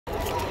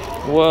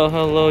Well,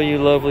 hello you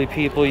lovely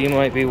people. You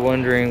might be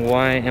wondering,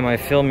 why am I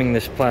filming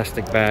this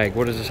plastic bag?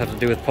 What does this have to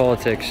do with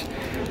politics?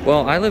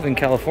 Well, I live in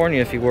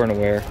California, if you weren't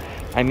aware.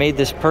 I made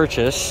this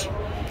purchase,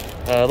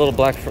 a little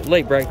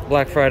late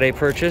Black Friday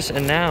purchase,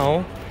 and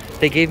now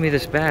they gave me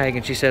this bag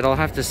and she said I'll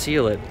have to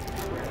seal it.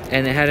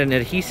 And it had an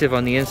adhesive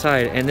on the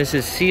inside, and this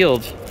is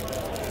sealed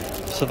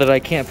so that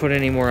I can't put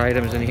any more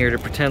items in here to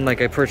pretend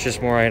like I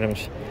purchased more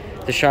items.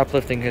 The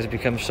shoplifting has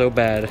become so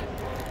bad,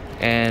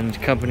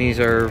 and companies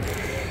are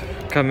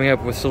coming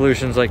up with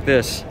solutions like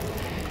this.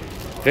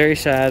 Very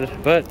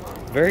sad, but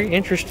very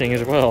interesting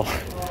as well.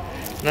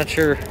 Not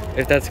sure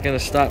if that's gonna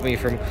stop me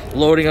from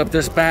loading up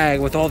this bag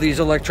with all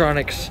these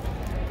electronics.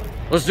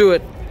 Let's do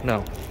it.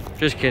 No,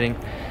 just kidding.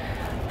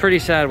 Pretty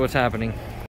sad what's happening.